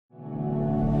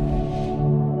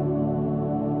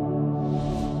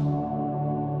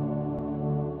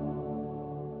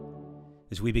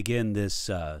As we begin this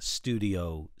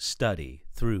studio study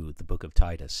through the book of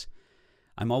Titus,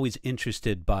 I'm always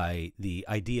interested by the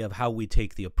idea of how we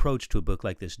take the approach to a book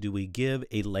like this. Do we give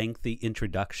a lengthy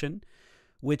introduction,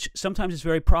 which sometimes is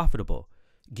very profitable,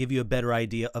 give you a better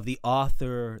idea of the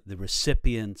author, the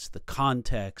recipients, the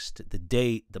context, the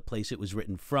date, the place it was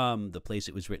written from, the place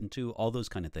it was written to, all those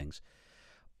kind of things?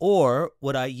 Or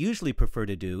what I usually prefer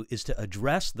to do is to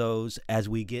address those as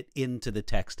we get into the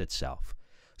text itself.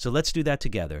 So let's do that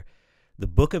together. The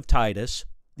book of Titus,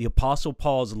 the Apostle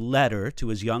Paul's letter to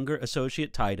his younger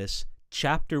associate Titus,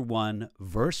 chapter 1,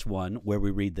 verse 1, where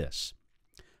we read this.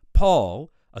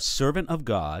 Paul, a servant of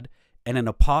God and an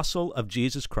apostle of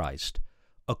Jesus Christ,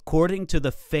 according to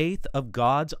the faith of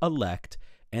God's elect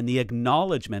and the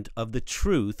acknowledgement of the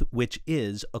truth which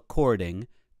is according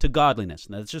to godliness.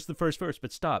 Now, that's just the first verse,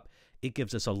 but stop. It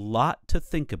gives us a lot to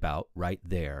think about right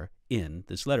there in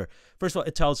this letter. First of all,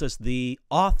 it tells us the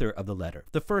author of the letter.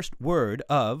 The first word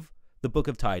of the book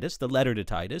of Titus, the letter to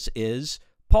Titus, is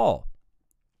Paul.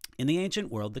 In the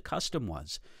ancient world, the custom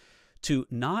was to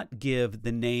not give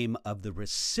the name of the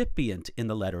recipient in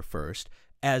the letter first,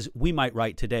 as we might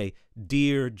write today,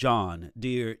 Dear John,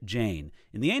 Dear Jane.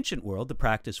 In the ancient world, the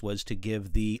practice was to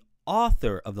give the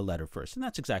author of the letter first, and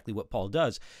that's exactly what Paul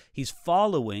does. He's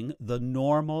following the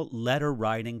normal letter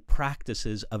writing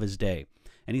practices of his day.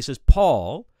 And he says,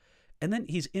 Paul, and then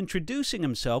he's introducing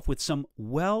himself with some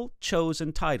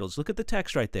well-chosen titles. Look at the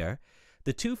text right there.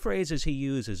 The two phrases he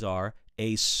uses are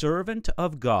a servant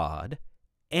of God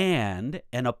and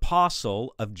an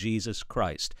apostle of Jesus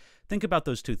Christ. Think about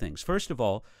those two things. First of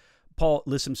all, Paul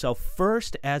lists himself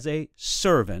first as a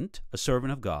servant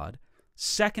of God.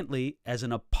 Secondly, as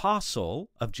an apostle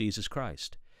of Jesus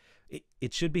Christ.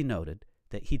 It should be noted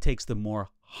that he takes the more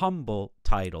humble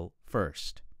title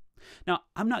first. Now,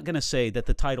 I'm not going to say that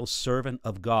the title servant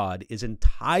of God is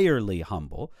entirely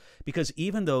humble, because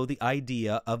even though the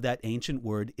idea of that ancient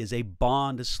word is a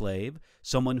bond slave,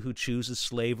 someone who chooses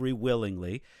slavery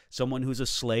willingly, someone who's a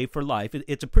slave for life,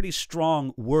 it's a pretty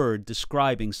strong word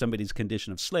describing somebody's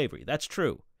condition of slavery. That's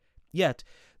true. Yet,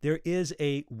 there is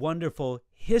a wonderful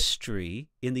history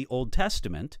in the Old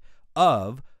Testament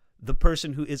of the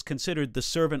person who is considered the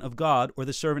servant of God or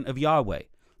the servant of Yahweh.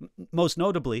 Most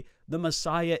notably, the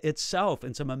Messiah itself.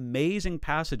 In some amazing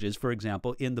passages, for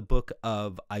example, in the book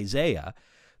of Isaiah,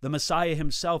 the Messiah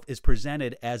himself is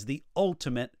presented as the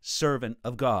ultimate servant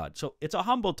of God. So it's a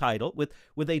humble title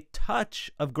with a touch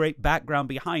of great background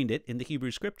behind it in the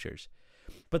Hebrew Scriptures.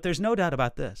 But there's no doubt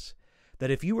about this,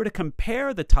 that if you were to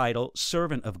compare the title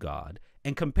servant of God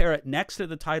and compare it next to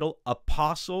the title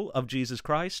apostle of Jesus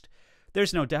Christ,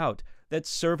 there's no doubt that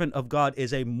servant of God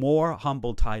is a more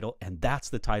humble title, and that's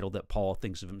the title that Paul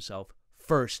thinks of himself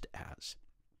first as.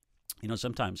 You know,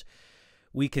 sometimes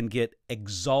we can get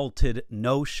exalted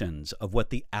notions of what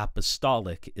the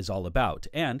apostolic is all about,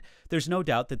 and there's no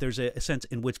doubt that there's a sense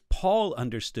in which Paul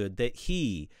understood that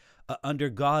he, under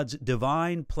God's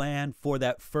divine plan for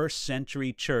that first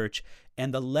century church,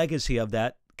 and the legacy of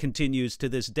that continues to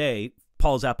this day,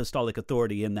 Paul's apostolic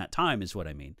authority in that time is what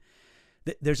I mean.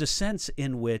 There's a sense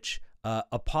in which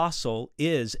apostle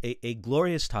is a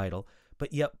glorious title,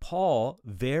 but yet Paul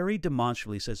very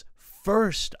demonstrably says,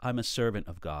 first I'm a servant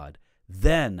of God,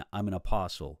 then I'm an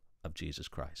apostle of Jesus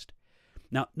Christ.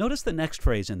 Now, notice the next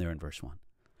phrase in there in verse 1.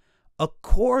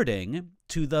 According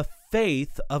to the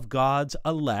faith of God's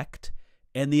elect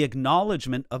and the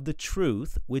acknowledgement of the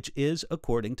truth, which is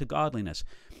according to godliness.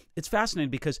 It's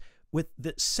fascinating because with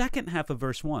the second half of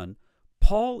verse 1,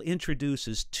 Paul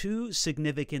introduces two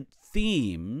significant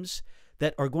themes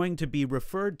that are going to be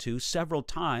referred to several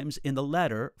times in the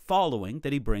letter following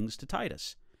that he brings to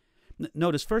Titus.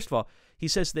 Notice, first of all, he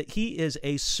says that he is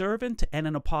a servant and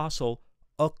an apostle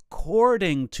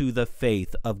according to the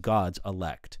faith of God's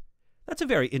elect. That's a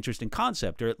very interesting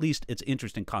concept, or at least it's an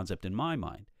interesting concept in my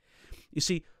mind. You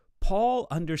see, Paul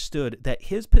understood that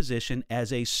his position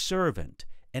as a servant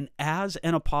and as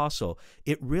an apostle,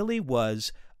 it really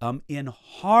was in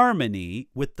harmony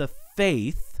with the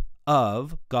faith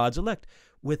of God's elect,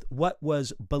 with what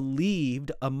was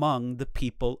believed among the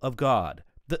people of God,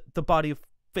 the body of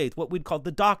faith, what we'd call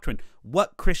the doctrine,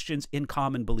 what Christians in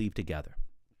common believe together.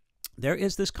 There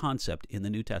is this concept in the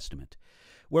New Testament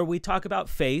where we talk about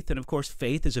faith, and of course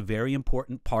faith is a very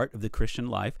important part of the Christian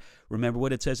life. Remember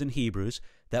what it says in Hebrews,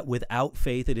 that without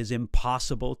faith it is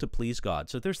impossible to please God.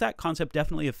 So there's that concept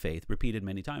definitely of faith, repeated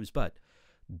many times, but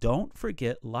don't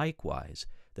forget likewise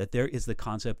that there is the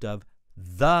concept of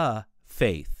the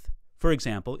faith. For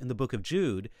example, in the book of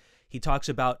Jude, he talks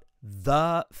about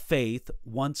the faith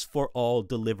once for all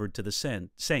delivered to the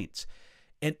saints.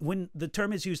 And when the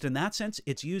term is used in that sense,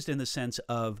 it's used in the sense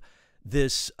of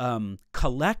this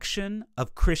collection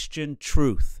of Christian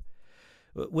truth,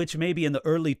 which maybe in the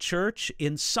early church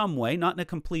in some way, not in a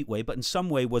complete way, but in some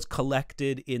way was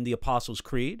collected in the Apostles'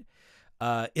 Creed.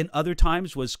 In other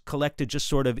times was collected just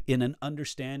sort of in an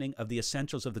understanding of the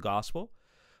essentials of the gospel.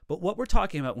 But what we're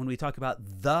talking about when we talk about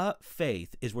the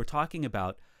faith is we're talking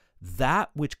about that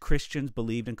which Christians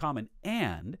believed in common.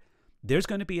 And there's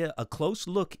going to be a close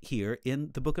look here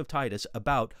in the book of Titus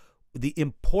about the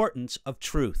importance of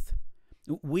truth.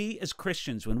 We as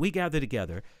Christians, when we gather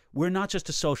together, we're not just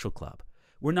a social club.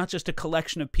 We're not just a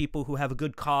collection of people who have a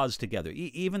good cause together,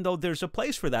 even though there's a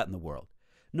place for that in the world.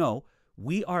 No,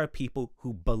 we are a people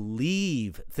who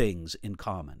believe things in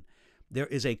common. There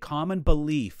is a common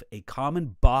belief, a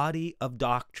common body of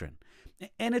doctrine.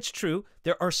 And it's true,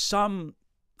 there are some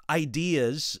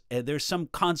ideas, there's some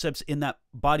concepts in that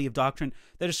body of doctrine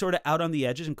that are sort of out on the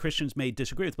edges, and Christians may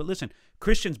disagree with. But listen,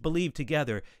 Christians believe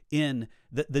together in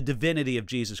the divinity of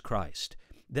Jesus Christ,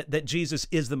 that Jesus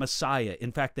is the Messiah,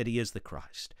 in fact, that he is the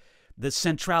Christ, the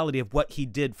centrality of what he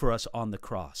did for us on the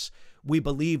cross. We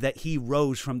believe that he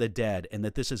rose from the dead and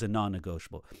that this is a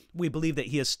non-negotiable. We believe that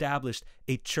he established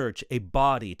a church, a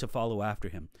body to follow after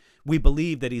him. We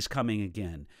believe that he's coming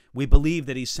again. We believe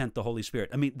that he sent the Holy Spirit.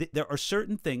 I mean, there are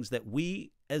certain things that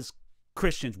we as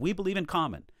Christians, we believe in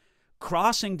common,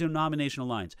 crossing denominational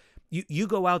lines. You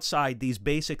go outside these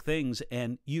basic things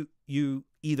and you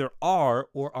either are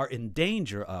or are in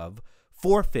danger of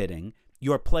forfeiting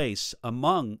your place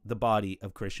among the body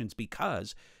of Christians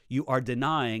because you are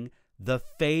denying the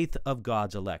faith of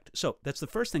God's elect. So that's the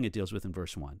first thing it deals with in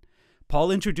verse 1.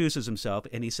 Paul introduces himself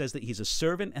and he says that he's a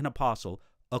servant and apostle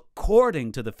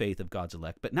according to the faith of God's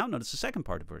elect. But now notice the second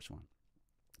part of verse 1.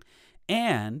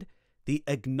 And the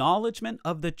acknowledgement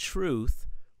of the truth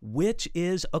which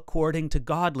is according to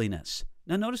godliness.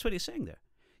 Now notice what he's saying there.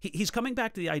 He's coming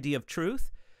back to the idea of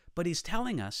truth, but he's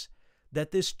telling us that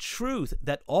this truth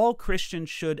that all Christians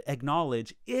should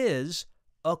acknowledge is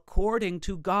according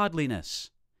to godliness.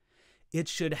 It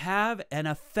should have an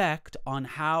effect on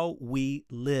how we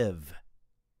live.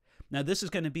 Now, this is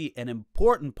going to be an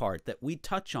important part that we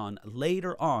touch on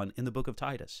later on in the book of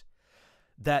Titus,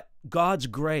 that God's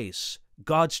grace,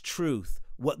 God's truth,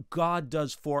 what God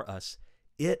does for us,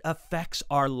 it affects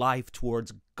our life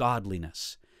towards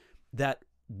godliness. That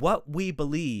what we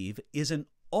believe isn't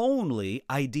only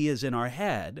ideas in our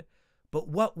head, but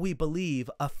what we believe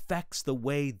affects the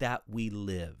way that we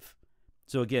live.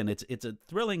 So again, it's a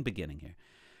thrilling beginning here.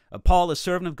 Paul, a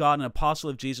servant of God and apostle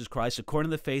of Jesus Christ, according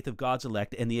to the faith of God's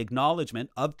elect and the acknowledgement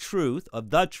of truth, of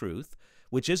the truth,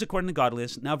 which is according to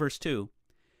godliness. Now verse 2,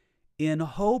 in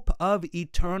hope of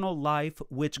eternal life,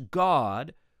 which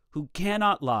God, who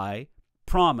cannot lie,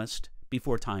 promised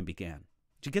before time began.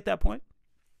 Did you get that point?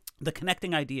 The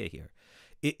connecting idea here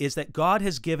is that God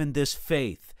has given this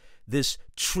faith, this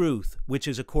truth, which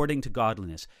is according to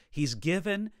godliness. He's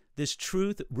given this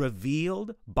truth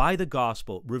revealed by the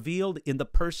gospel, revealed in the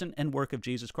person and work of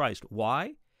Jesus Christ.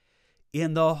 Why?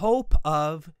 In the hope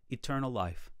of eternal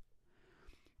life.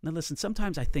 Now listen,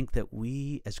 sometimes I think that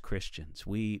we as Christians,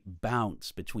 we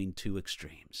bounce between two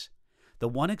extremes. The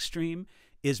one extreme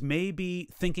is maybe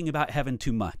thinking about heaven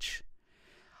too much.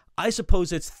 I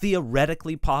suppose it's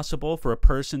theoretically possible for a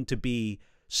person to be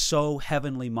so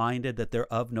heavenly minded that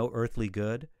they're of no earthly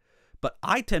good. But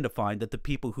I tend to find that the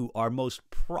people who are most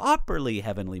properly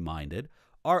heavenly minded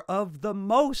are of the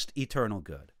most eternal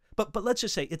good. But let's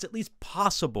just say it's at least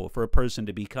possible for a person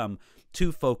to become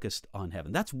too focused on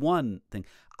heaven. That's one thing.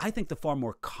 I think the far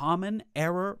more common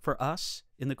error for us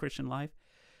in the Christian life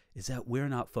is that we're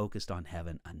not focused on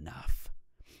heaven enough.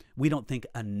 We don't think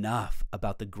enough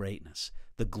about the greatness,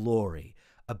 the glory,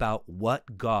 about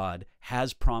what God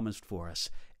has promised for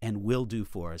us and will do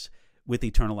for us with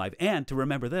eternal life. And to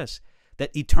remember this,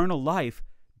 that eternal life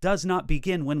does not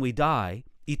begin when we die.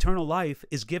 Eternal life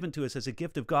is given to us as a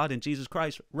gift of God in Jesus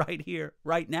Christ right here,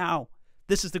 right now.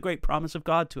 This is the great promise of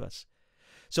God to us.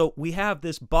 So we have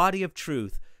this body of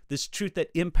truth, this truth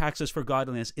that impacts us for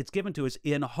godliness. It's given to us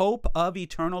in hope of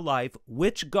eternal life,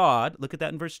 which God, look at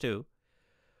that in verse 2,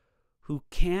 who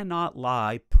cannot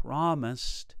lie,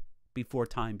 promised before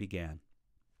time began.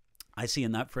 I see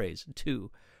in that phrase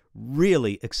two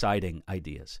really exciting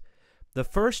ideas. The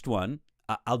first one,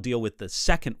 I'll deal with the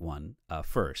second one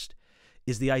first,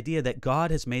 is the idea that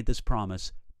God has made this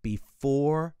promise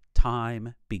before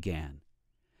time began.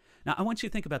 Now, I want you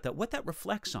to think about that. What that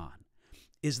reflects on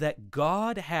is that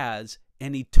God has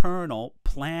an eternal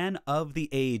plan of the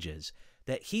ages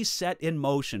that he set in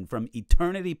motion from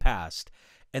eternity past,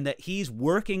 and that he's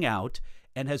working out,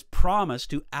 and has promised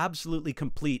to absolutely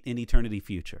complete in eternity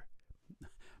future.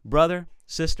 Brother,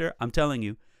 sister, I'm telling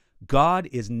you, God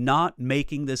is not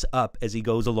making this up as he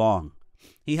goes along.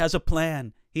 He has a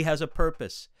plan. He has a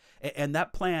purpose. And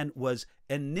that plan was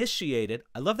initiated.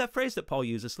 I love that phrase that Paul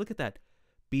uses. Look at that.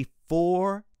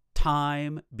 Before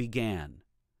time began.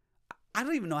 I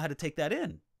don't even know how to take that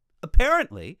in.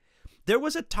 Apparently, there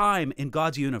was a time in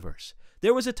God's universe.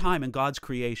 There was a time in God's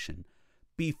creation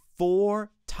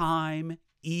before time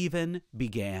even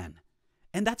began.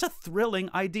 And that's a thrilling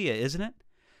idea, isn't it?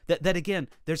 That again,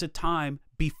 there's a time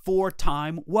before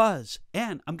time was.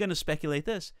 And I'm going to speculate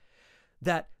this,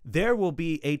 that there will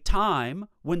be a time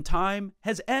when time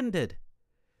has ended.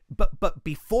 But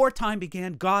before time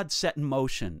began, God set in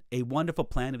motion a wonderful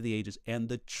plan of the ages. And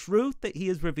the truth that he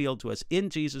has revealed to us in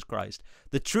Jesus Christ,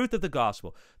 the truth of the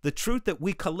gospel, the truth that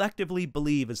we collectively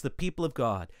believe as the people of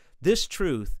God, this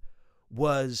truth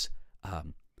was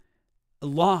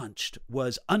launched,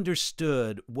 was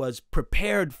understood, was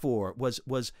prepared for,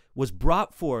 was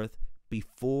brought forth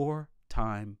before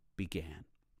time began.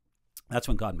 That's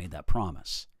when God made that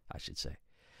promise, I should say.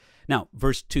 Now,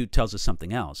 verse 2 tells us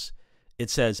something else. It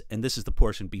says, and this is the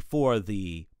portion before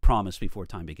the promise, before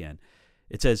time began.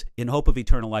 It says, in hope of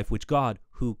eternal life, which God,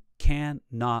 who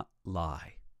cannot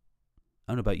lie.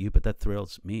 I don't know about you, but that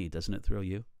thrills me. Doesn't it thrill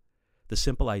you? The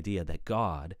simple idea that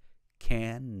God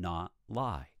cannot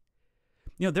lie.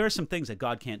 You know, there are some things that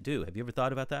God can't do. Have you ever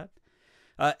thought about that?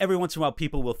 Every once in a while,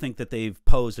 people will think that they've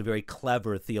posed a very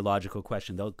clever theological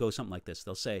question. They'll go something like this.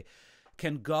 They'll say,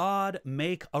 can God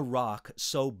make a rock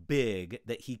so big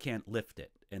that he can't lift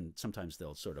it? And sometimes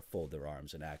they'll sort of fold their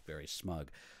arms and act very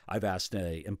smug. I've asked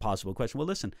an impossible question. Well,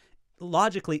 listen,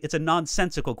 logically, it's a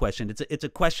nonsensical question. It's a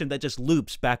question that just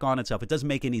loops back on itself. It doesn't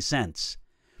make any sense.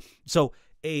 So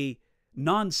a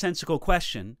nonsensical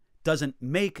question doesn't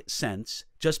make sense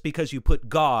just because you put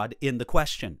God in the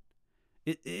question.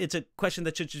 It's a question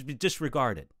that should just be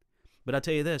disregarded. But I'll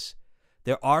tell you this,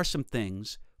 there are some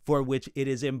things for which it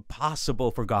is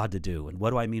impossible for God to do. And what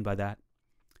do I mean by that?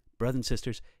 Brothers and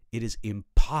sisters, it is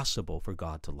impossible for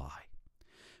God to lie.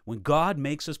 When God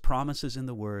makes us promises in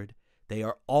the Word, they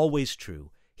are always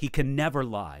true. He can never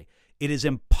lie. It is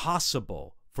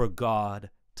impossible for God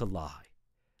to lie.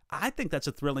 I think that's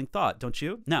a thrilling thought, don't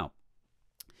you? Now,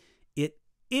 it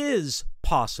is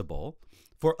possible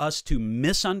for us to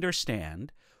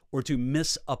misunderstand or to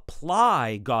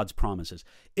misapply God's promises.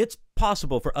 It's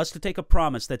possible for us to take a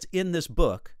promise that's in this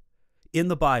book, in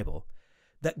the Bible,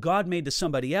 that God made to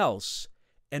somebody else,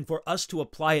 and for us to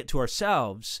apply it to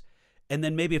ourselves, and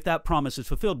then maybe if that promise is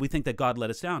fulfilled, we think that God let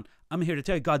us down. I'm here to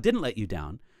tell you, God didn't let you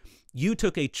down. You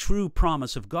took a true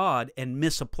promise of God and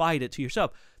misapplied it to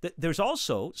yourself. There's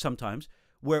also sometimes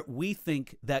where we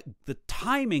think that the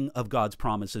timing of God's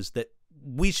promises, that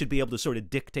we should be able to sort of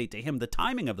dictate to him the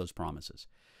timing of those promises.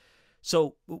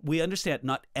 So we understand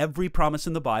not every promise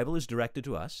in the Bible is directed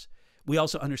to us. We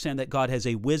also understand that God has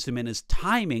a wisdom in his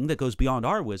timing that goes beyond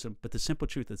our wisdom. But the simple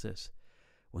truth is this: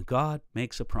 when God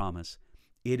makes a promise,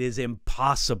 it is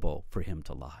impossible for him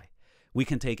to lie. We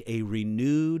can take a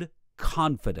renewed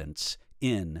confidence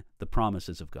in the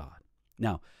promises of God.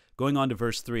 Now, going on to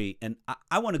verse 3, and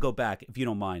I want to go back, if you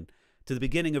don't mind, to the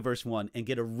beginning of verse 1 and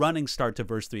get a running start to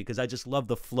verse 3, because I just love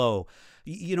the flow.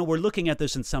 You know, we're looking at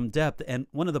this in some depth, and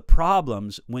one of the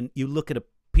problems when you look at a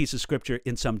piece of scripture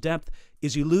in some depth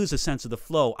is you lose a sense of the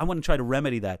flow. I want to try to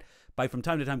remedy that by from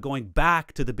time to time going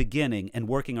back to the beginning and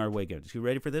working our way again. You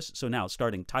ready for this? So now,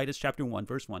 starting Titus chapter 1,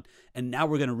 verse 1, and now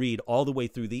we're going to read all the way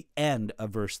through the end of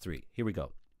verse 3. Here we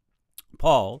go.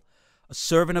 Paul, a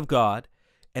servant of God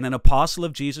and an apostle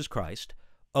of Jesus Christ,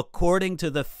 according to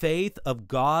the faith of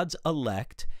God's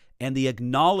elect and the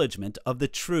acknowledgement of the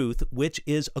truth which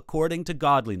is according to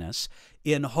godliness,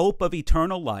 in hope of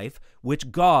eternal life,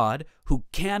 which God, who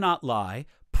cannot lie,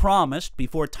 promised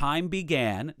before time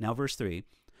began, now verse 3,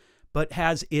 but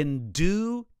has in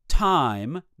due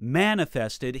time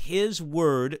manifested his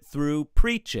word through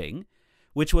preaching,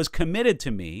 which was committed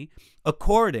to me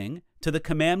according to the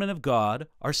commandment of God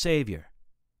our Savior.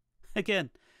 Again,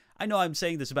 I know I'm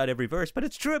saying this about every verse, but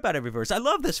it's true about every verse. I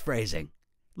love this phrasing.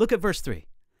 Look at verse 3.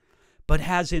 But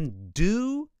has in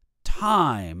due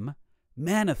time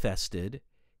manifested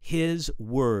his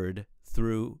word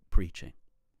through preaching.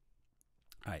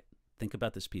 All right, think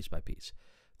about this piece by piece.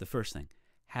 The first thing,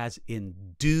 has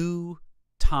in due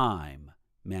time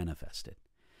manifested.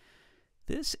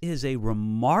 This is a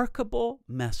remarkable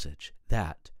message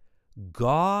that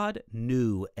God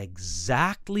knew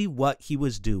exactly what he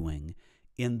was doing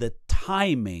in the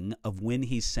timing of when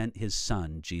he sent his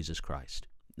son, Jesus Christ.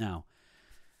 Now,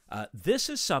 This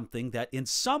is something that in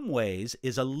some ways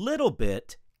is a little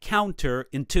bit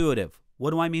counterintuitive.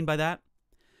 What do I mean by that?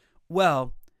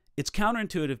 Well, it's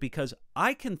counterintuitive because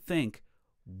I can think,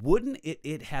 wouldn't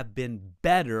it have been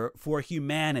better for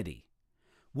humanity?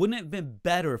 Wouldn't it have been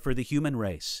better for the human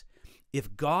race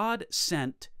if God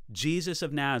sent Jesus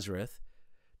of Nazareth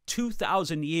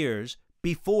 2,000 years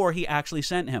before he actually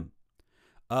sent him,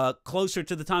 closer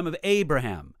to the time of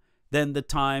Abraham than the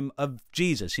time of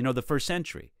Jesus, the first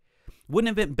century? Wouldn't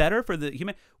it have been better for the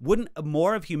human? Wouldn't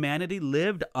more of humanity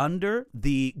lived under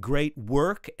the great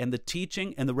work and the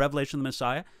teaching and the revelation of the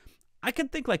Messiah? I can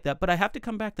think like that, but I have to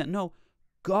come back that no,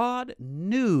 God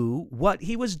knew what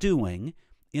he was doing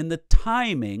in the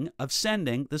timing of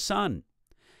sending the Son.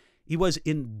 He was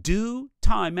in due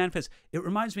time manifest. It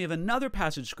reminds me of another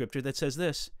passage of Scripture that says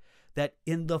this, that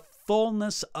in the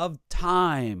fullness of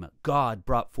time, God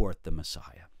brought forth the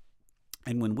Messiah.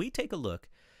 And when we take a look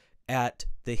at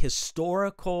the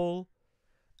historical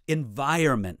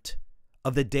environment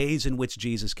of the days in which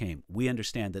Jesus came, we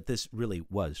understand that this really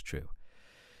was true.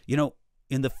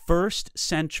 In the first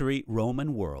century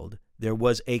Roman world, there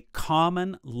was a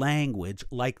common language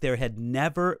like there had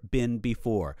never been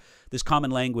before. This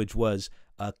common language was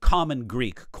common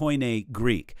Greek, Koine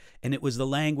Greek, and it was the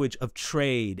language of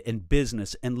trade and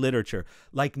business and literature.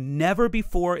 Like never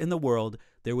before in the world,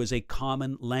 there was a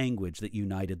common language that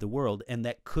united the world and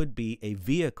that could be a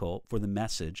vehicle for the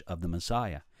message of the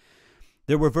Messiah.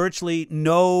 There were virtually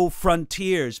no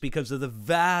frontiers because of the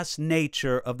vast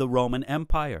nature of the Roman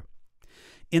Empire.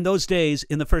 In those days,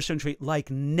 in the first century, like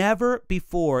never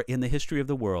before in the history of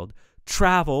the world,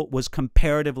 travel was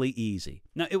comparatively easy.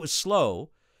 Now, it was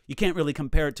slow. You can't really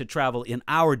compare it to travel in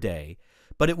our day,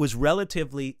 but it was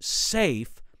relatively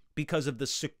safe because of the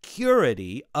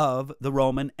security of the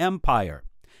Roman Empire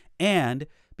and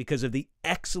because of the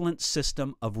excellent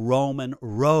system of Roman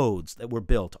roads that were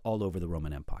built all over the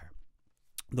Roman Empire.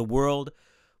 The world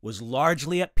was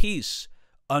largely at peace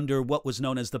under what was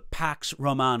known as the Pax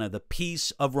Romana, the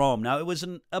peace of Rome. Now, it was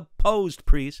an opposed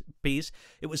peace.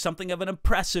 It was something of an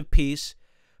oppressive peace,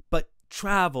 but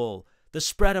travel, the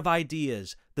spread of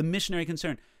ideas, the missionary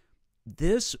concern,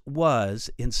 this was,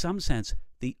 in some sense,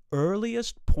 the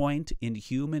earliest point in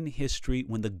human history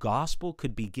when the gospel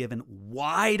could be given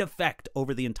wide effect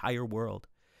over the entire world.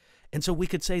 And so we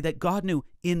could say that God knew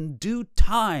in due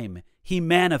time he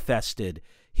manifested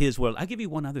his world. I'll give you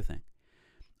one other thing.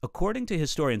 According to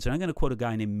historians, and I'm going to quote a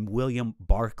guy named William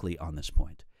Barclay on this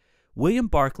point, William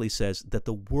Barclay says that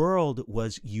the world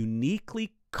was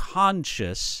uniquely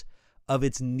conscious of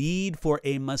its need for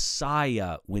a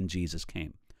Messiah when Jesus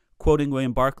came. Quoting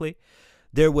William Barclay,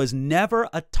 there was never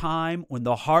a time when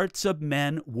the hearts of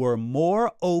men were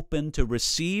more open to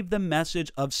receive the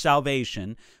message of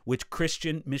salvation which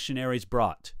Christian missionaries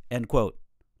brought. End quote.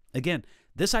 Again,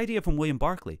 this idea from William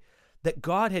Barclay, that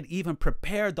God had even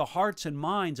prepared the hearts and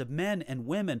minds of men and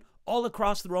women all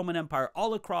across the Roman Empire,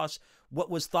 all across what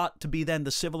was thought to be then the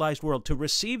civilized world to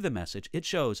receive the message. It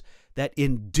shows that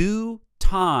in due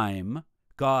time,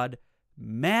 God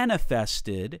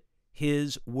manifested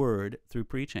his word through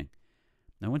preaching.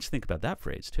 Now, I want you to think about that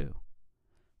phrase too.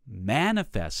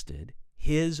 Manifested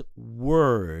his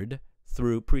word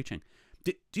through preaching.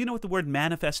 Do you know what the word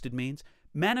manifested means?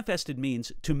 Manifested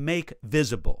means to make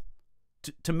visible.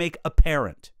 To make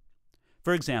apparent.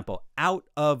 For example, out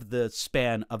of the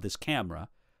span of this camera,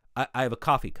 I have a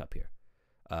coffee cup here.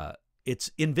 It's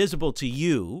invisible to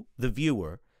you, the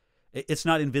viewer. It's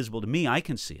not invisible to me. I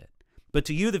can see it. But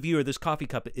to you, the viewer, this coffee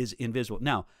cup is invisible.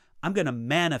 Now, I'm going to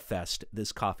manifest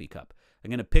this coffee cup. I'm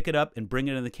going to pick it up and bring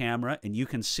it in the camera, and you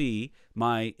can see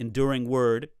my enduring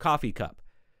word, coffee cup.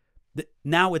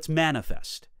 Now it's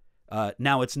manifest.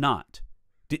 Now it's not.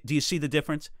 Do you see the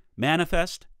difference?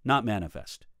 Manifest, not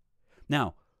manifest.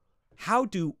 Now, how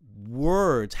does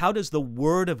the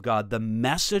word of God, the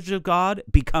message of God,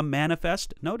 become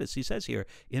manifest? Notice he says here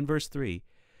in verse 3,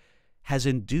 has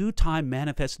in due time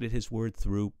manifested his word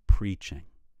through preaching.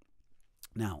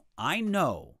 Now, I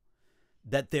know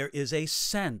that there is a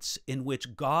sense in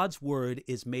which God's word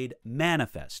is made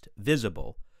manifest,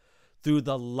 visible, through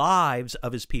the lives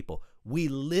of his people. We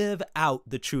live out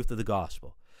the truth of the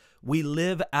gospel. We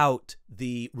live out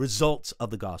the results of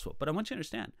the gospel. But I want you to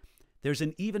understand, there's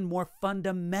an even more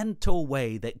fundamental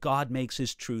way that God makes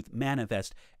his truth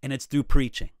manifest, and it's through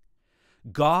preaching.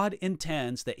 God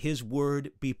intends that his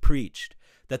word be preached,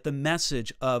 that the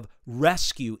message of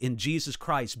rescue in Jesus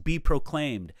Christ be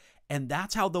proclaimed, and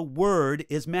that's how the word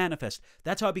is manifest.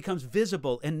 That's how it becomes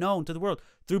visible and known to the world,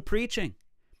 through preaching.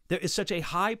 There is such a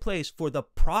high place for the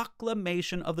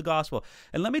proclamation of the gospel.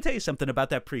 And let me tell you something about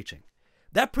that preaching.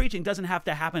 That preaching doesn't have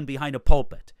to happen behind a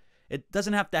pulpit. It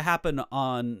doesn't have to happen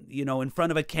on, in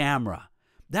front of a camera.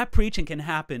 That preaching can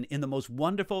happen in the most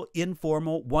wonderful,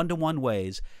 informal, one-to-one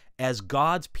ways as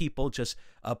God's people just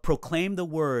proclaim the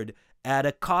word at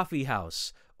a coffee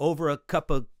house, over a cup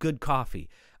of good coffee,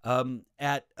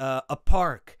 at a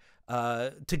park,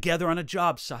 together on a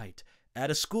job site, at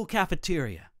a school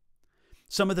cafeteria.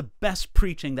 Some of the best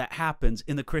preaching that happens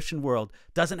in the Christian world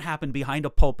doesn't happen behind a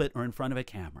pulpit or in front of a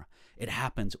camera. It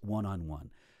happens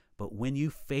one-on-one. But when you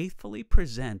faithfully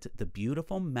present the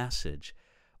beautiful message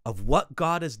of what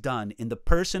God has done in the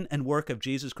person and work of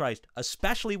Jesus Christ,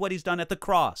 especially what he's done at the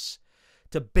cross,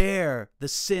 to bear the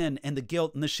sin and the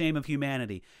guilt and the shame of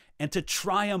humanity, and to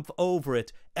triumph over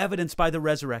it, evidenced by the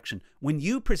resurrection. When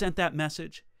you present that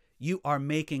message, you are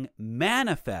making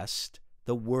manifest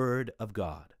the word of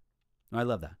God. I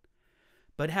love that.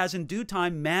 But has in due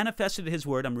time manifested his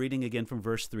word. I'm reading again from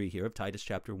verse 3 here of Titus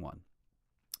chapter 1.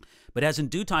 But has in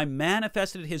due time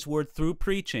manifested his word through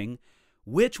preaching,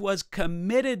 which was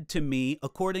committed to me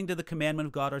according to the commandment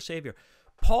of God our Savior.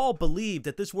 Paul believed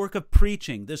that this work of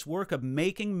preaching, this work of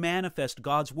making manifest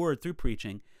God's word through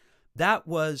preaching, that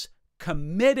was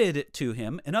committed to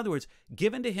him. In other words,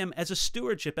 given to him as a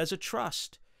stewardship, as a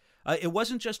trust. It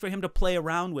wasn't just for him to play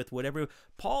around with whatever.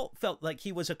 Paul felt like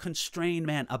he was a constrained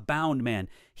man, a bound man.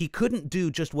 He couldn't do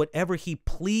just whatever he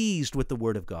pleased with the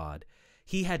word of God.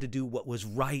 He had to do what was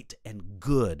right and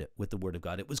good with the word of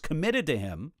God. It was committed to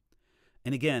him,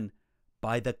 and again,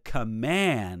 by the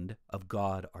command of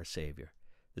God our Savior.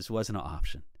 This wasn't an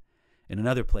option. In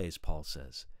another place, Paul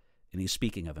says, and he's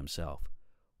speaking of himself,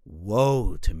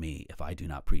 "Woe to me if I do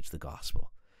not preach the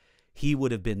gospel." He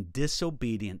would have been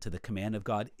disobedient to the command of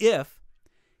God if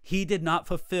he did not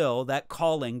fulfill that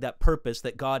calling, that purpose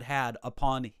that God had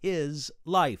upon his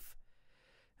life.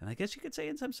 And I guess you could say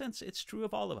in some sense it's true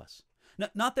of all of us.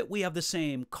 Not that we have the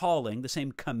same calling, the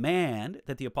same command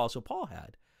that the Apostle Paul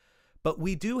had, but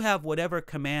we do have whatever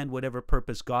command, whatever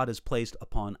purpose God has placed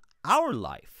upon our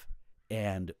life,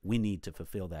 and we need to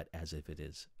fulfill that as if it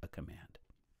is a command.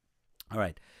 All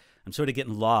right. I'm sort of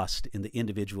getting lost in the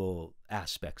individual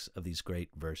aspects of these great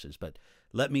verses, but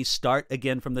let me start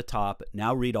again from the top,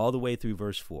 now read all the way through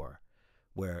verse 4,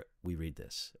 where we read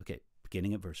this. Okay,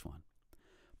 beginning at verse 1.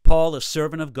 Paul, a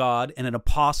servant of God and an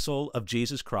apostle of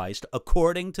Jesus Christ,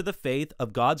 according to the faith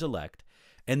of God's elect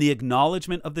and the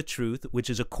acknowledgement of the truth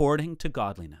which is according to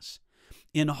godliness,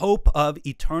 in hope of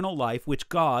eternal life, which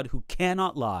God, who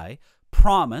cannot lie,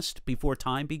 promised before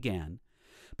time began,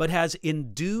 but has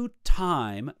in due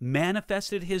time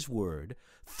manifested his word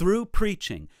through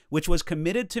preaching, which was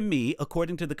committed to me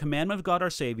according to the commandment of God our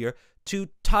Savior, to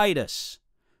Titus,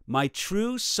 my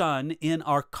true son in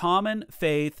our common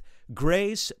faith,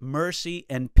 grace, mercy,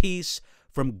 and peace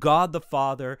from God the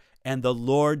Father and the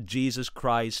Lord Jesus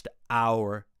Christ,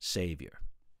 our Savior.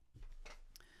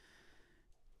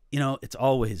 It's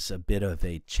always a bit of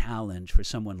a challenge for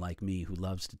someone like me who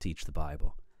loves to teach the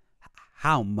Bible.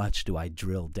 How much do I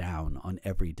drill down on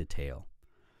every detail?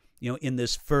 In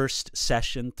this first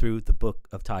session through the book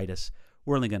of Titus,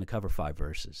 we're only going to cover 5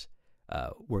 verses.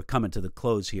 We're coming to the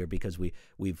close here because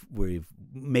we've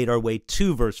made our way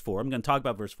to verse 4. I'm going to talk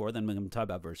about verse 4, then I'm going to talk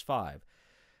about verse 5.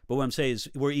 But what I'm saying is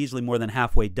we're easily more than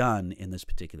halfway done in this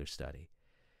particular study.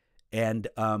 And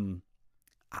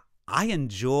I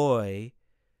enjoy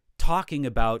talking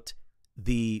about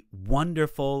the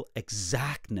wonderful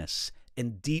exactness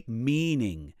and deep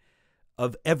meaning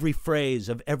of every phrase,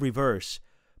 of every verse.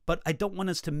 But I don't want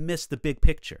us to miss the big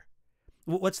picture.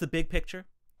 What's the big picture?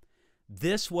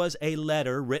 This was a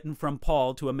letter written from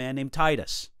Paul to a man named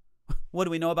Titus. What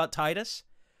do we know about Titus?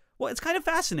 Well, it's kind of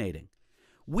fascinating.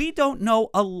 We don't know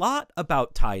a lot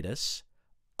about Titus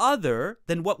other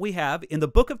than what we have in the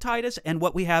book of Titus and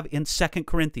what we have in 2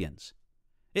 Corinthians.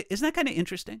 Isn't that kind of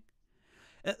interesting?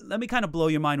 Let me kind of blow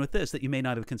your mind with this that you may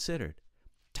not have considered.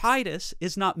 Titus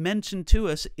is not mentioned to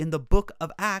us in the book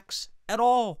of Acts at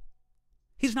all.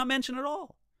 He's not mentioned at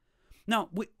all. Now,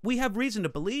 we have reason to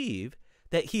believe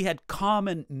that he had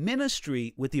common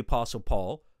ministry with the Apostle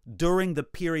Paul during the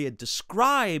period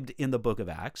described in the book of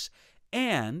Acts,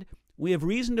 and we have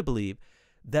reason to believe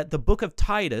that the book of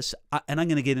Titus, and I'm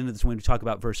going to get into this when we talk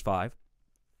about verse 5,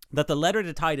 that the letter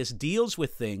to Titus deals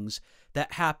with things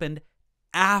that happened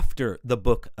after the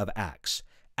book of Acts,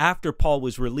 after Paul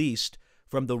was released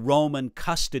from the Roman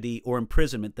custody or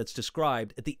imprisonment that's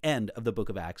described at the end of the book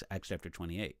of Acts, Acts chapter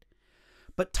 28.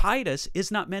 But Titus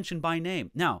is not mentioned by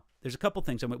name. Now, there's a couple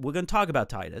things. We're going to talk about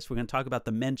Titus. We're going to talk about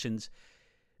the mentions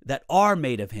that are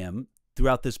made of him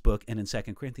throughout this book and in 2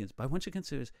 Corinthians. But I want you to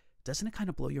consider this. Doesn't it kind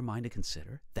of blow your mind to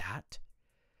consider that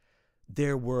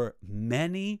there were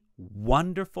many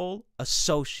wonderful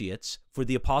associates for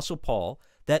the Apostle Paul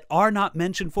that are not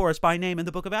mentioned for us by name in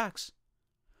the book of Acts.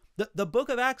 The book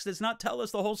of Acts does not tell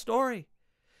us the whole story.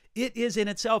 It is in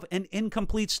itself an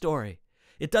incomplete story.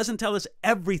 It doesn't tell us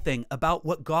everything about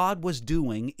what God was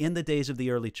doing in the days of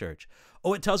the early church.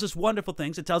 Oh, it tells us wonderful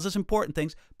things. It tells us important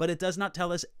things, but it does not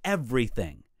tell us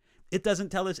everything. It doesn't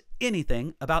tell us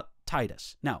anything about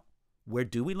Titus. Now, where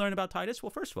do we learn about Titus?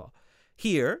 Well, first of all,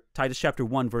 here, Titus chapter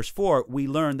 1, verse 4, we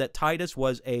learn that Titus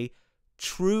was a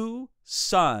true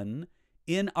son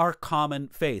in our common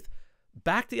faith.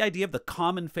 Back to the idea of the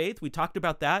common faith, we talked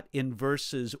about that in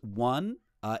verses 1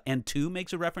 and 2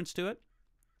 makes a reference to it.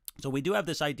 So we do have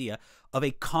this idea of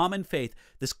a common faith,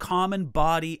 this common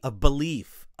body of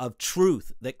belief, of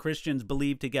truth that Christians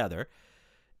believe together.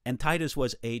 And Titus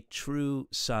was a true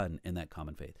son in that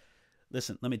common faith.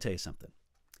 Listen, let me tell you something.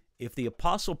 If the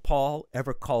Apostle Paul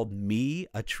ever called me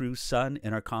a true son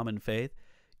in our common faith,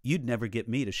 you'd never get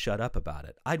me to shut up about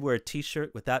it. I'd wear a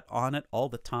t-shirt with that on it all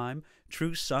the time.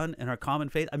 True son in our common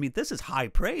faith. I mean, this is high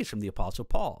praise from the Apostle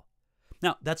Paul.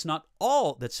 Now, that's not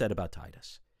all that's said about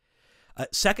Titus.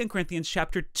 2 Corinthians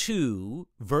chapter 2,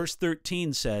 verse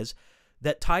 13 says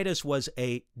that Titus was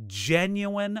a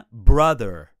genuine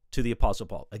brother to the Apostle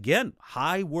Paul. Again,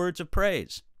 high words of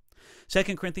praise.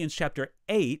 2 Corinthians chapter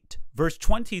 8, verse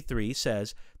 23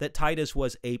 says that Titus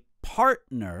was a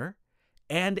partner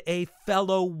and a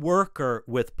fellow worker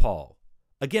with Paul.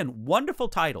 Again, wonderful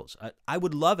titles. I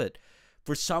would love it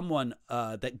for someone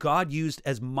that God used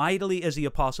as mightily as the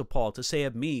Apostle Paul to say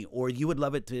of me, or you would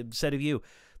love it to have said of you,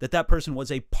 that person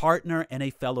was a partner and a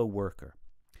fellow worker.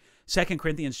 2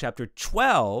 Corinthians chapter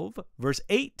 12, verse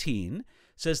 18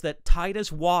 says that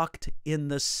Titus walked in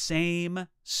the same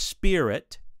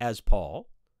spirit as Paul.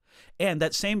 And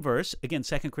that same verse, again,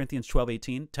 2 Corinthians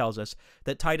 12:18 tells us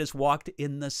that Titus walked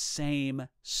in the same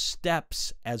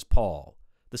steps as Paul,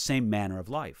 the same manner of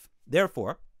life.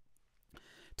 Therefore,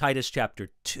 Titus chapter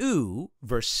 2,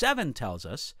 verse 7 tells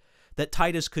us that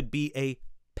Titus could be a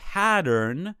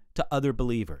pattern to other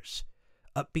believers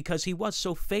because he was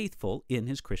so faithful in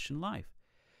his Christian life.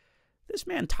 This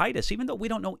man Titus, even though we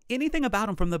don't know anything about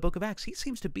him from the book of Acts, he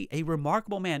seems to be a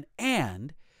remarkable man.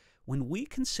 And when we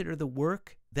consider the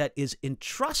work that is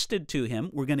entrusted to him,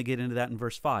 we're going to get into that in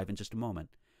verse 5 in just a moment,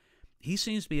 he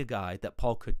seems to be a guy that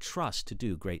Paul could trust to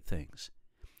do great things.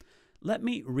 Let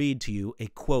me read to you a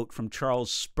quote from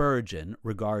Charles Spurgeon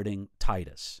regarding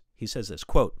Titus. He says this,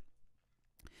 quote,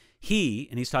 "He,"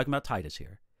 and he's talking about Titus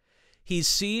here, "he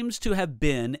seems to have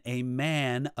been a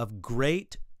man of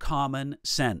great common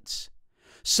sense,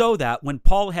 so that when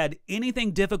Paul had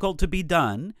anything difficult to be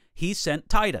done, he sent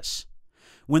Titus.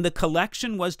 When the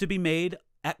collection was to be made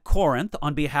at Corinth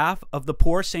on behalf of the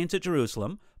poor saints at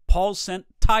Jerusalem, Paul sent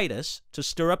Titus to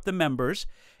stir up the members,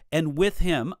 and with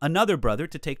him another brother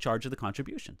to take charge of the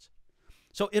contributions."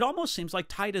 So it almost seems like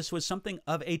Titus was something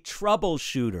of a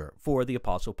troubleshooter for the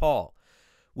Apostle Paul.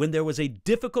 When there was a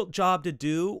difficult job to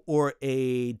do or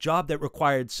a job that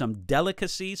required some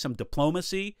delicacy, some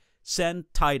diplomacy,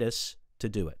 send Titus to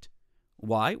do it.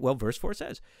 Why? Well, verse 4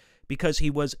 says, because he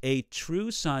was a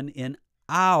true son in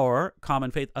our common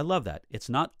faith. I love that. It's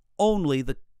not only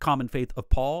the common faith of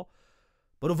Paul,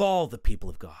 but of all the people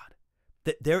of God.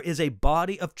 That there is a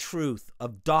body of truth,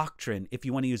 of doctrine, if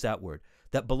you want to use that word,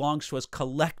 that belongs to us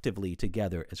collectively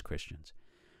together as Christians.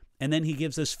 And then he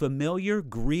gives this familiar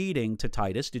greeting to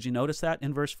Titus. Did you notice that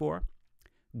in verse 4?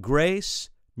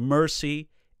 Grace, mercy,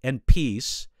 and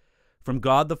peace from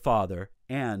God the Father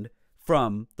and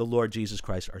from the Lord Jesus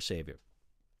Christ our Savior.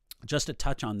 Just to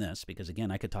touch on this, because again,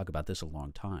 I could talk about this a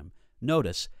long time.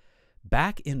 Notice,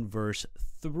 back in verse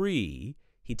 3,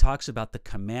 he talks about the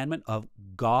commandment of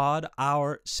God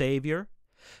our Savior.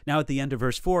 Now at the end of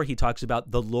verse 4, he talks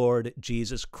about the Lord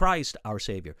Jesus Christ our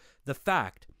Savior. The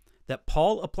fact that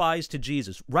Paul applies to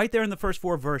Jesus, right there in the first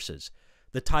 4 verses,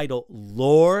 the title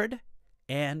Lord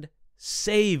and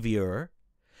Savior,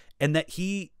 and that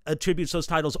he attributes those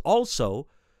titles also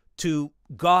to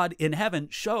God in heaven,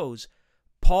 shows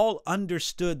Paul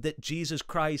understood that Jesus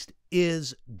Christ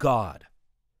is God.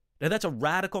 Now that's a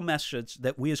radical message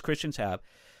that we as Christians have,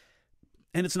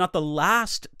 and it's not the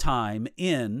last time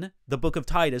in the book of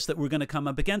Titus that we're going to come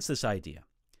up against this idea.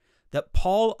 That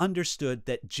Paul understood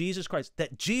that Jesus Christ,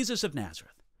 that Jesus of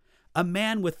Nazareth, a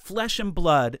man with flesh and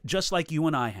blood just like you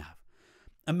and I have,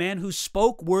 a man who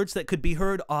spoke words that could be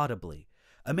heard audibly,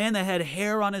 a man that had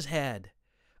hair on his head,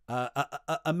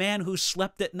 a man who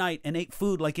slept at night and ate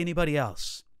food like anybody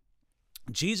else.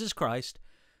 Jesus Christ,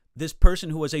 this person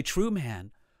who was a true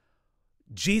man,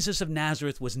 Jesus of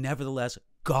Nazareth was nevertheless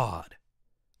God.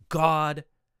 God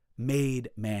made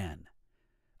man.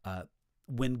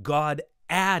 when God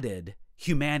added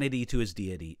humanity to his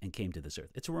deity and came to this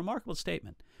earth. It's a remarkable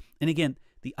statement. And again,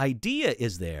 the idea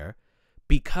is there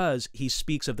because he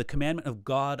speaks of the commandment of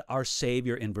God, our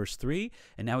Savior, in verse 3,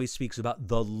 and now he speaks about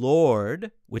the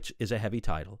Lord, which is a heavy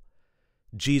title,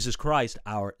 Jesus Christ,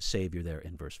 our Savior, there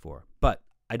in verse 4. But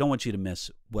I don't want you to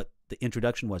miss what the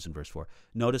introduction was in verse 4.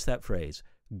 Notice that phrase,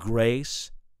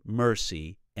 grace,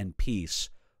 mercy, and peace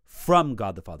from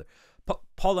God the Father.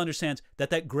 Paul understands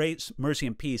that grace, mercy,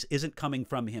 and peace isn't coming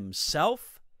from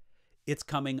himself. It's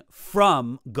coming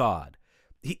from God.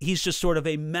 He's just sort of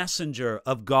a messenger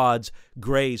of God's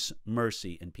grace,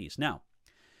 mercy, and peace. Now,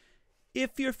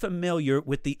 if you're familiar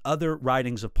with the other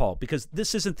writings of Paul, because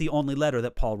this isn't the only letter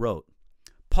that Paul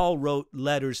wrote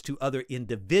letters to other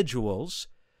individuals,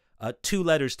 2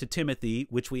 letters to Timothy,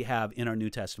 which we have in our New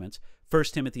Testaments, 1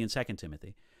 Timothy and 2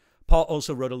 Timothy. Paul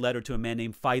also wrote a letter to a man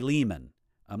named Philemon.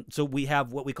 So we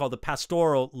have what we call the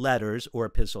pastoral letters or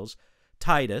epistles,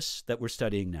 Titus, that we're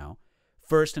studying now,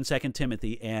 1st and 2nd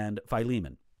Timothy, and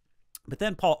Philemon. But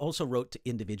then Paul also wrote to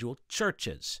individual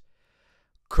churches.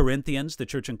 Corinthians, the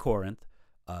church in Corinth,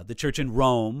 the church in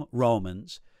Rome,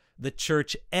 Romans, the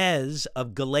church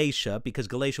of Galatia, because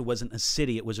Galatia wasn't a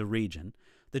city, it was a region,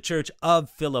 the church of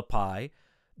Philippi,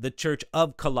 the church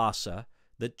of Colossae,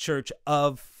 the church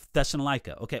of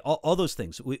Thessalonica. Okay, all those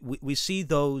things. We see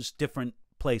those different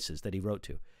places that he wrote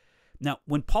to. Now,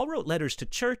 when Paul wrote letters to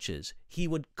churches, he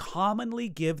would commonly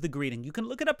give the greeting. You can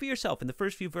look it up for yourself in the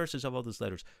first few verses of all those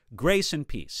letters. Grace and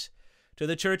peace. To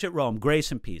the church at Rome,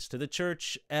 grace and peace. To the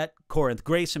church at Corinth,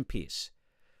 grace and peace.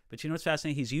 But you know what's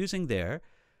fascinating? He's using there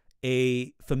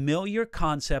a familiar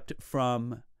concept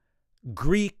from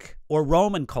Greek or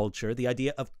Roman culture, the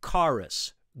idea of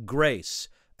charis, grace,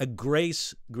 a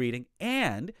grace greeting.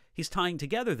 And he's tying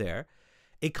together there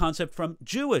a concept from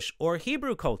Jewish or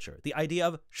Hebrew culture, the idea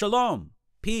of shalom,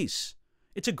 peace.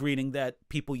 It's a greeting that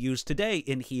people use today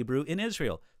in Hebrew in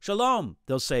Israel. Shalom,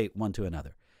 they'll say one to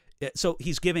another. So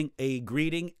he's giving a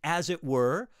greeting, as it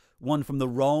were, one from the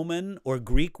Roman or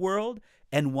Greek world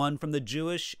and one from the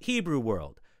Jewish Hebrew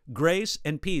world. Grace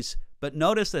and peace. But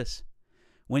notice this.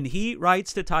 When he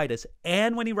writes to Titus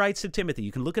and when he writes to Timothy,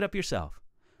 you can look it up yourself.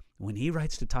 When he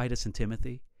writes to Titus and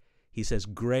Timothy, he says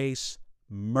grace,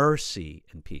 mercy,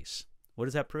 and peace. What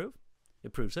does that prove?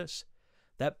 It proves this,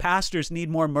 that pastors need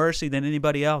more mercy than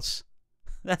anybody else.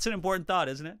 That's an important thought,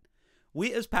 isn't it?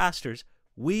 We as pastors,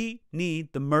 we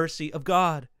need the mercy of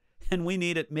God, and we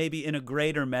need it maybe in a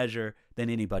greater measure than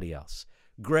anybody else.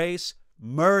 Grace,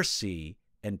 mercy,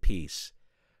 and peace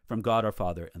from God our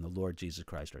Father and the Lord Jesus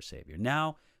Christ our Savior.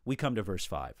 Now we come to verse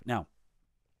 5. Now,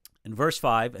 in verse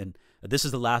 5, and this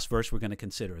is the last verse we're going to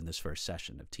consider in this first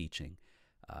session of teaching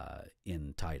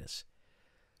in Titus,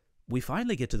 we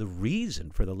finally get to the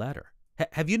reason for the letter.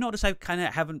 Have you noticed I kind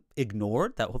of haven't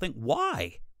ignored that whole thing?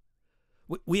 Why?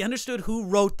 We understood who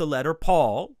wrote the letter,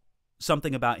 Paul,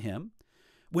 something about him.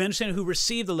 We understand who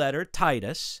received the letter,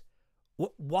 Titus.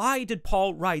 Why did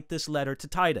Paul write this letter to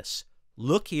Titus?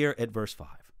 Look here at verse 5.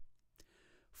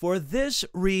 For this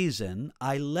reason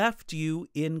I left you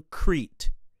in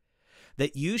Crete,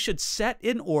 that you should set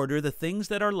in order the things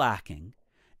that are lacking,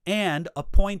 and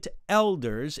appoint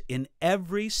elders in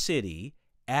every city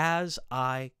as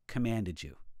I commanded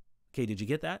you. Okay, did you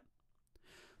get that?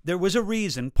 There was a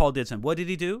reason Paul did something. What did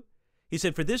he do? He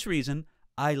said, for this reason,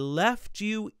 I left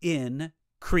you in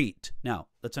Crete. Now,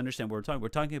 let's understand what we're talking about. We're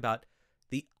talking about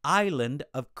the island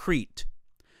of Crete,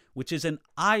 which is an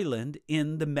island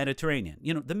in the Mediterranean.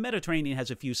 You know, the Mediterranean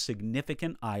has a few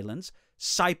significant islands.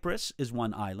 Cyprus is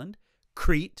one island.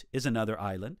 Crete is another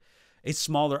island. A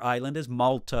smaller island is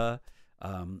Malta,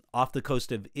 off the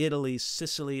coast of Italy.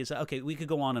 Sicily is, okay, we could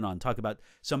go on and on, talk about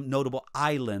some notable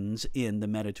islands in the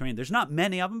Mediterranean. There's not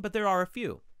many of them, but there are a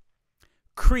few.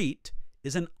 Crete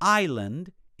is an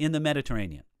island in the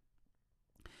Mediterranean.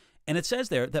 And it says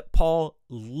there that Paul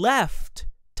left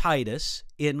Titus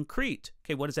in Crete.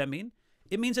 Okay, what does that mean?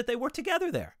 It means that they were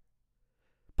together there.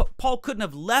 Paul couldn't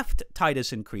have left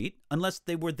Titus in Crete unless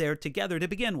they were there together to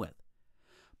begin with.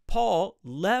 Paul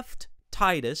left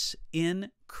Titus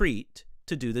in Crete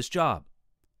to do this job.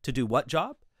 To do what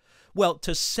job? Well,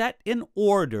 to set in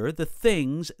order the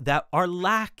things that are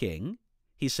lacking,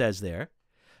 he says there,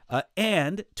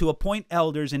 and to appoint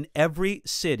elders in every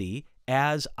city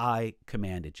as I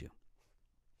commanded you.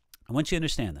 I want you to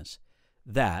understand this,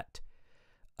 that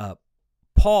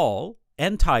Paul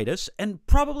and Titus, and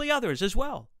probably others as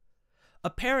well,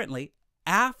 apparently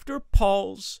after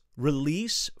Paul's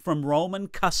release from Roman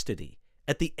custody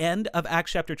at the end of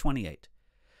Acts chapter 28,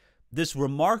 this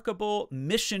remarkable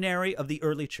missionary of the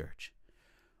early church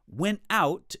went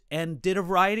out and did a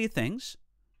variety of things,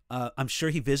 I'm sure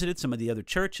he visited some of the other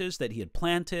churches that he had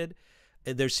planted.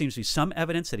 There seems to be some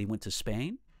evidence that he went to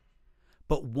Spain.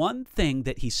 But one thing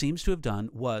that he seems to have done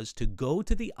was to go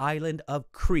to the island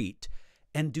of Crete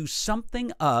and do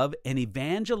something of an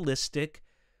evangelistic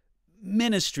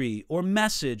ministry or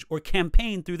message or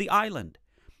campaign through the island.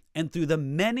 And through the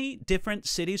many different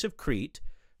cities of Crete,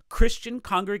 Christian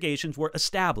congregations were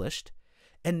established,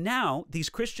 and now these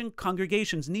Christian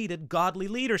congregations needed godly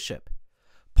leadership.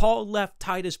 Paul left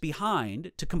Titus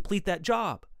behind to complete that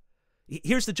job.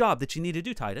 Here's the job that you need to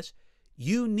do, Titus.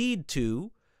 You need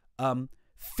to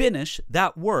finish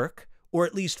that work, or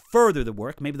at least further the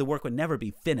work. Maybe the work would never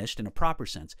be finished in a proper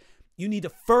sense. You need to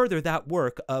further that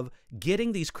work of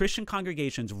getting these Christian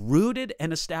congregations rooted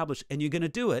and established, and you're going to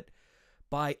do it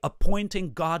by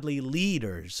appointing godly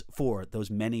leaders for those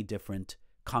many different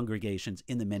congregations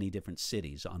in the many different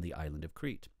cities on the island of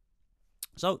Crete.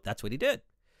 So that's what he did.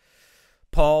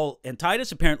 Paul and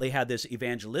Titus apparently had this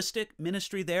evangelistic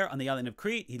ministry there on the island of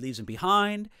Crete. He leaves them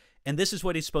behind, and this is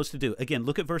what he's supposed to do. Again,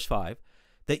 look at verse 5,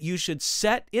 that you should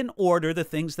set in order the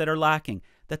things that are lacking.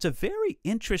 That's a very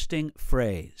interesting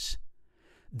phrase.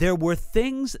 There were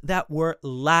things that were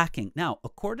lacking. Now,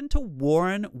 according to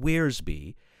Warren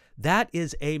Wiersbe, that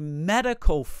is a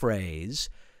medical phrase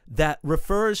that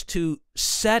refers to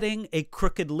setting a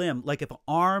crooked limb. Like if an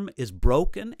arm is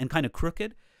broken and kind of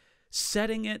crooked,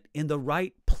 setting it in the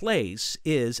right place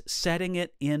is setting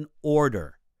it in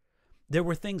order. There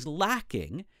were things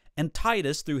lacking, and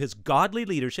Titus, through his godly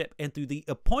leadership and through the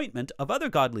appointment of other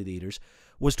godly leaders,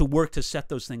 was to work to set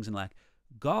those things in lack.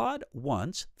 God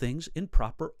wants things in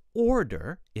proper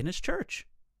order in his church.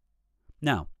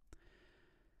 Now,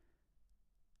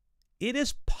 it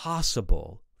is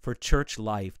possible for church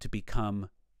life to become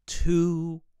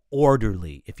too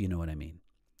orderly, if you know what I mean,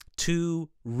 too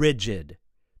rigid,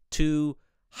 too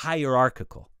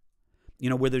hierarchical,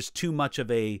 where there's too much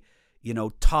of a,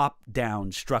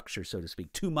 top-down structure, so to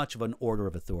speak, too much of an order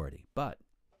of authority. But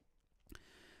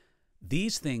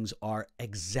these things are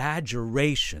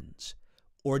exaggerations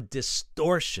or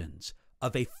distortions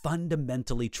of a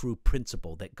fundamentally true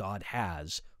principle that God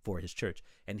has for his church.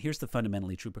 And here's the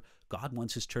fundamentally true. God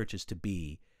wants his churches to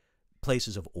be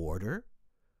places of order,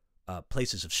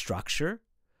 places of structure,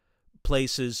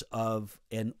 places of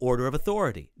an order of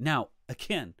authority. Now,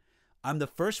 again, I'm the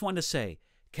first one to say,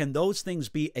 can those things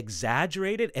be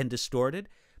exaggerated and distorted?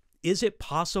 Is it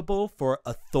possible for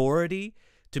authority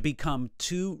to become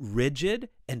too rigid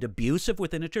and abusive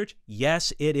within a church?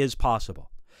 Yes, it is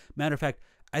possible. Matter of fact,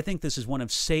 I think this is one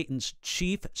of Satan's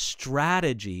chief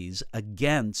strategies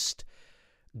against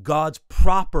God's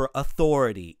proper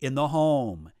authority in the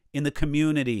home, in the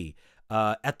community,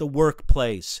 at the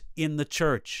workplace, in the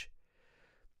church.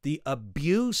 The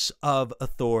abuse of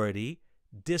authority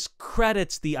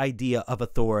discredits the idea of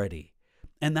authority.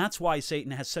 And that's why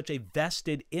Satan has such a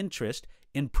vested interest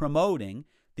in promoting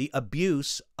the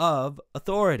abuse of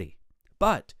authority.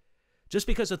 But just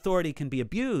because authority can be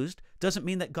abused doesn't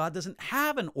mean that God doesn't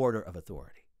have an order of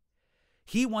authority.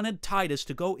 He wanted Titus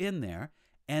to go in there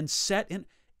and set in.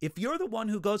 If you're the one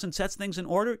who goes and sets things in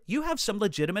order, you have some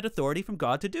legitimate authority from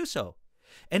God to do so.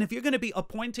 And if you're going to be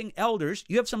appointing elders,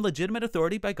 you have some legitimate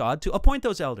authority by God to appoint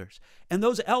those elders. And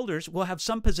those elders will have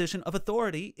some position of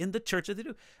authority in the church that they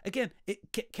do. Again,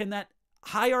 can that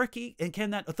hierarchy and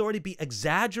can that authority be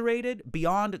exaggerated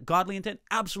beyond godly intent?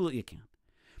 Absolutely it can.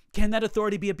 Can that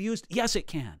authority be abused? Yes, it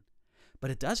can.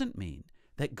 But it doesn't mean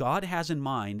that God has in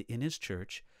mind in his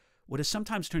church what is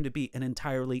sometimes turned to be an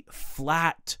entirely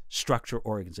flat structure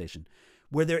organization,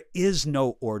 where there is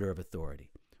no order of authority,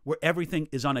 where everything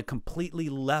is on a completely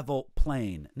level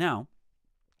plane. Now,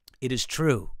 it is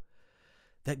true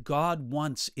that God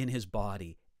wants in his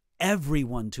body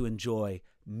everyone to enjoy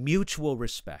mutual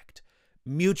respect,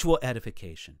 mutual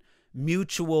edification,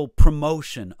 mutual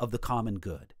promotion of the common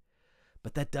good.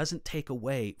 But that doesn't take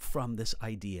away from this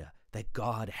idea that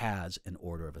God has an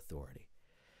order of authority.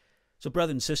 So,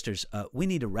 brothers and sisters, we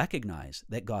need to recognize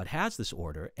that God has this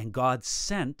order, and God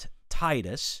sent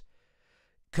Titus,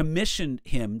 commissioned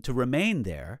him to remain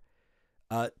there,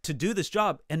 to do this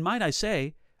job. And might I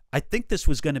say, I think this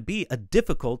was going to be a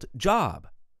difficult job.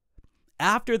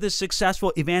 After this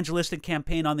successful evangelistic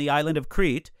campaign on the island of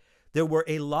Crete, there were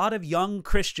a lot of young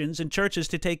Christians and churches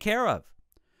to take care of.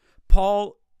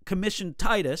 Paul commissioned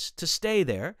Titus to stay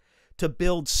there, to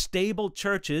build stable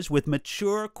churches with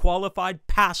mature, qualified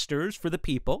pastors for the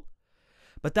people.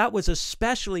 But that was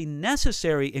especially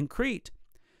necessary in Crete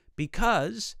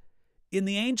because in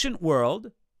the ancient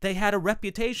world, they had a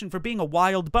reputation for being a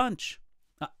wild bunch.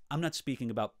 I'm not speaking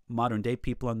about modern-day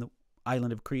people on the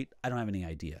island of Crete. I don't have any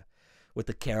idea what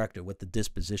the character, what the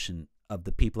disposition of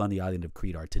the people on the island of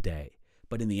Crete are today.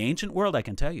 But in the ancient world, I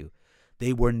can tell you,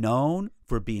 they were known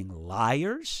for being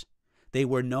liars. They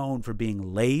were known for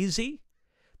being lazy.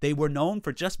 They were known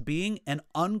for just being an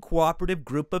uncooperative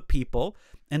group of people.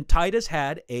 And Titus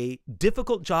had a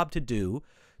difficult job to do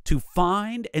to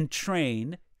find and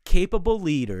train capable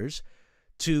leaders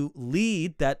to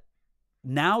lead that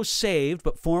now saved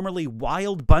but formerly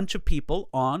wild bunch of people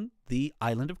on the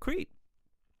island of Crete.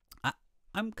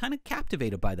 I'm kind of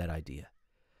captivated by that idea,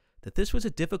 that this was a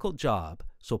difficult job.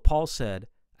 So Paul said,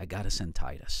 I got to send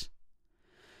Titus.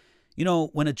 You know,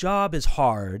 when a job is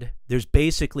hard, there's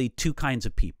basically two kinds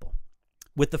of people.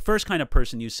 With the first kind of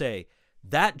person, you say,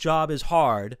 that job is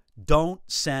hard, don't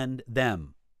send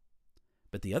them.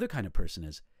 But the other kind of person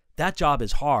is, that job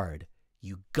is hard,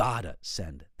 you gotta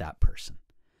send that person.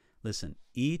 Listen,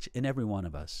 each and every one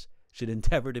of us should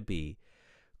endeavor to be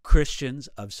Christians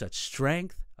of such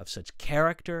strength, of such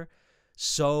character,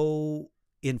 so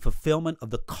in fulfillment of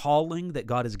the calling that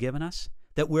God has given us,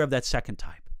 that we're of that second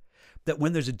type. That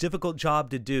when there's a difficult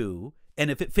job to do, and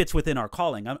if it fits within our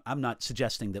calling, I'm not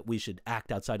suggesting that we should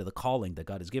act outside of the calling that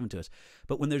God has given to us,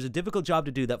 but when there's a difficult job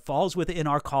to do that falls within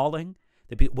our calling,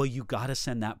 well, you got to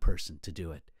send that person to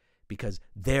do it because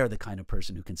they're the kind of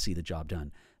person who can see the job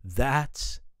done.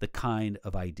 That's the kind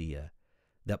of idea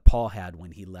that Paul had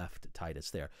when he left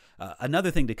Titus there.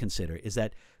 Another thing to consider is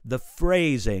that the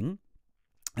phrasing,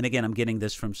 and again, I'm getting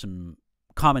this from some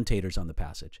commentators on the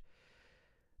passage,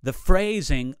 the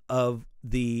phrasing of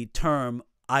the term,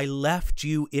 I left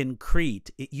you in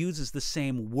Crete, it uses the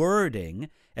same wording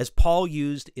as Paul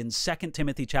used in 2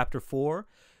 Timothy chapter 4,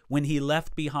 when he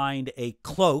left behind a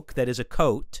cloak, that is a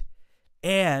coat,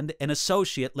 and an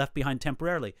associate left behind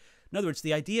temporarily. In other words,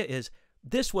 the idea is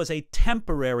this was a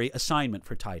temporary assignment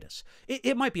for Titus.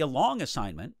 It might be a long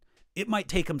assignment. It might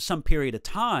take him some period of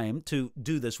time to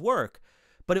do this work,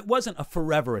 but it wasn't a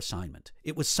forever assignment.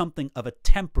 It was something of a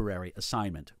temporary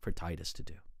assignment for Titus to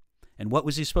do. And what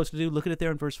was he supposed to do? Look at it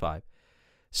there in verse 5.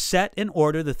 Set in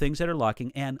order the things that are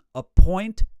lacking and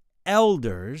appoint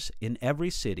elders in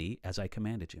every city as I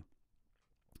commanded you.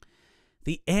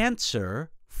 The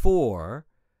answer for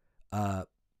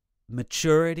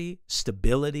maturity,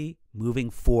 stability, moving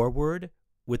forward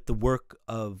with the work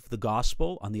of the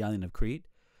gospel on the island of Crete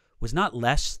was not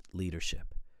less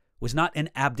leadership, was not an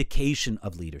abdication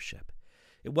of leadership.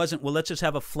 It wasn't, well, let's just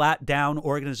have a flat down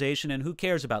organization and who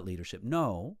cares about leadership?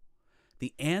 No,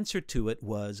 the answer to it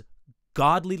was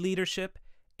godly leadership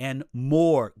and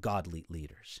more godly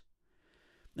leaders.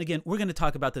 Again, we're going to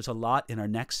talk about this a lot in our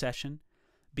next session,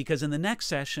 because in the next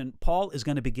session, Paul is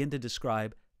going to begin to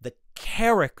describe the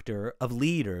character of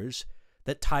leaders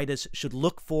that Titus should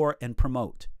look for and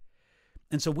promote.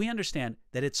 And so we understand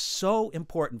that it's so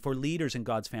important for leaders in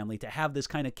God's family to have this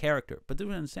kind of character. But do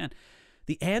we understand?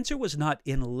 The answer was not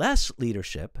in less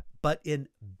leadership, but in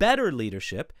better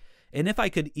leadership. And if I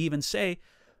could even say,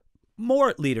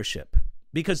 more leadership.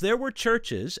 Because there were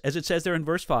churches, as it says there in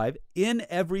verse 5, in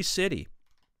every city.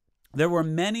 There were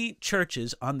many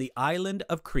churches on the island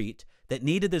of Crete that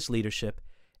needed this leadership,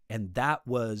 and that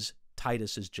was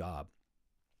Titus's job,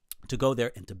 to go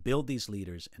there and to build these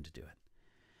leaders and to do it.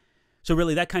 So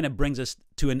really, that kind of brings us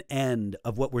to an end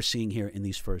of what we're seeing here in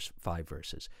these first 5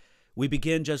 verses. We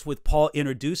begin just with Paul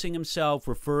introducing himself,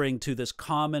 referring to this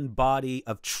common body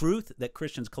of truth that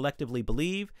Christians collectively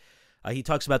believe. He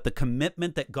talks about the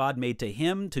commitment that God made to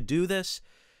him to do this,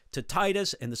 to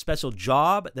Titus, and the special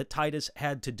job that Titus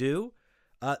had to do.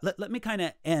 Let me kind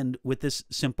of end with this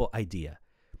simple idea,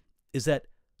 is that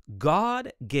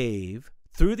God gave,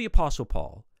 through the Apostle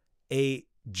Paul, a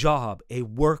job, a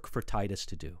work for Titus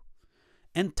to do.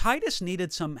 And Titus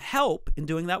needed some help in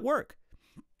doing that work.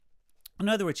 In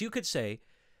other words, you could say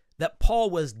that Paul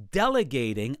was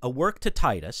delegating a work to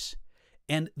Titus,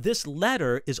 and this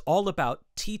letter is all about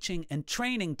teaching and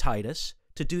training Titus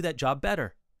to do that job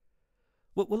better.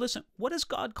 Well, listen, what has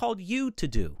God called you to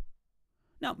do?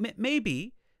 Now,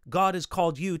 maybe God has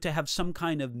called you to have some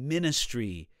kind of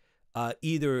ministry,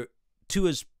 either to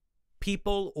his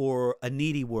people or a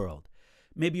needy world.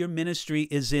 Maybe your ministry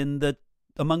is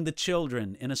among the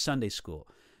children in a Sunday school.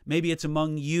 Maybe it's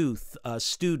among youth,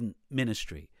 student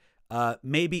ministry.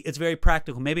 Maybe it's very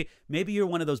practical. Maybe you're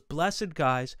one of those blessed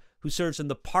guys who serves in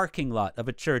the parking lot of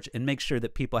a church and makes sure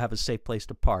that people have a safe place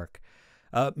to park.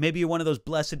 Maybe you're one of those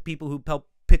blessed people who help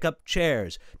pick up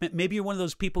chairs. Maybe you're one of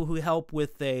those people who help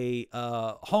with a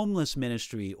homeless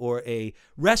ministry or a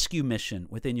rescue mission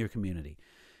within your community.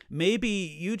 Maybe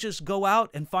you just go out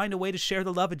and find a way to share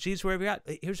the love of Jesus wherever you're at.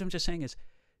 Here's what I'm just saying is,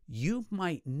 you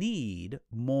might need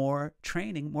more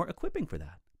training, more equipping for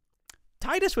that.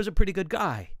 Titus was a pretty good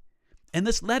guy. And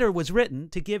this letter was written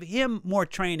to give him more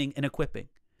training and equipping.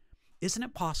 Isn't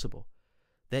it possible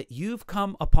that you've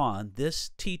come upon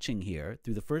this teaching here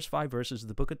through the first 5 verses of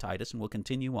the book of Titus, and we'll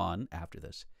continue on after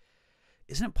this?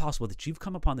 Isn't it possible that you've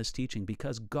come upon this teaching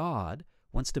because God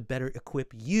wants to better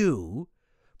equip you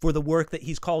for the work that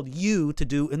he's called you to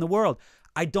do in the world?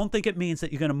 I don't think it means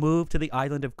that you're going to move to the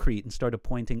island of Crete and start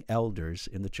appointing elders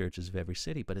in the churches of every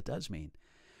city, but it does mean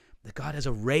that God has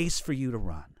a race for you to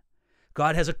run.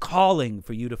 God has a calling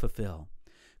for you to fulfill.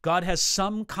 God has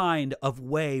some kind of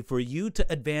way for you to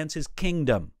advance his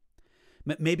kingdom.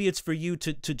 Maybe it's for you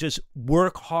to just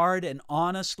work hard and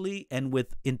honestly and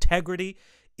with integrity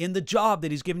in the job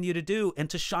that he's given you to do and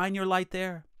to shine your light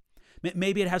there.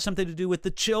 Maybe it has something to do with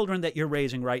the children that you're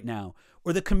raising right now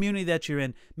or the community that you're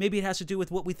in. Maybe it has to do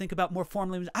with what we think about more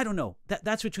formally. I don't know.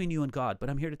 That's between you and God. But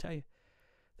I'm here to tell you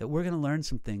that we're going to learn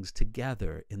some things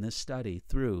together in this study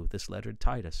through this letter to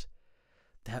Titus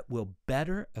that will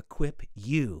better equip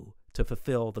you to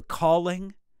fulfill the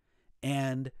calling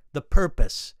and the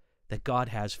purpose that God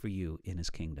has for you in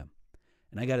his kingdom.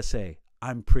 And I got to say,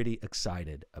 I'm pretty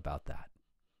excited about that.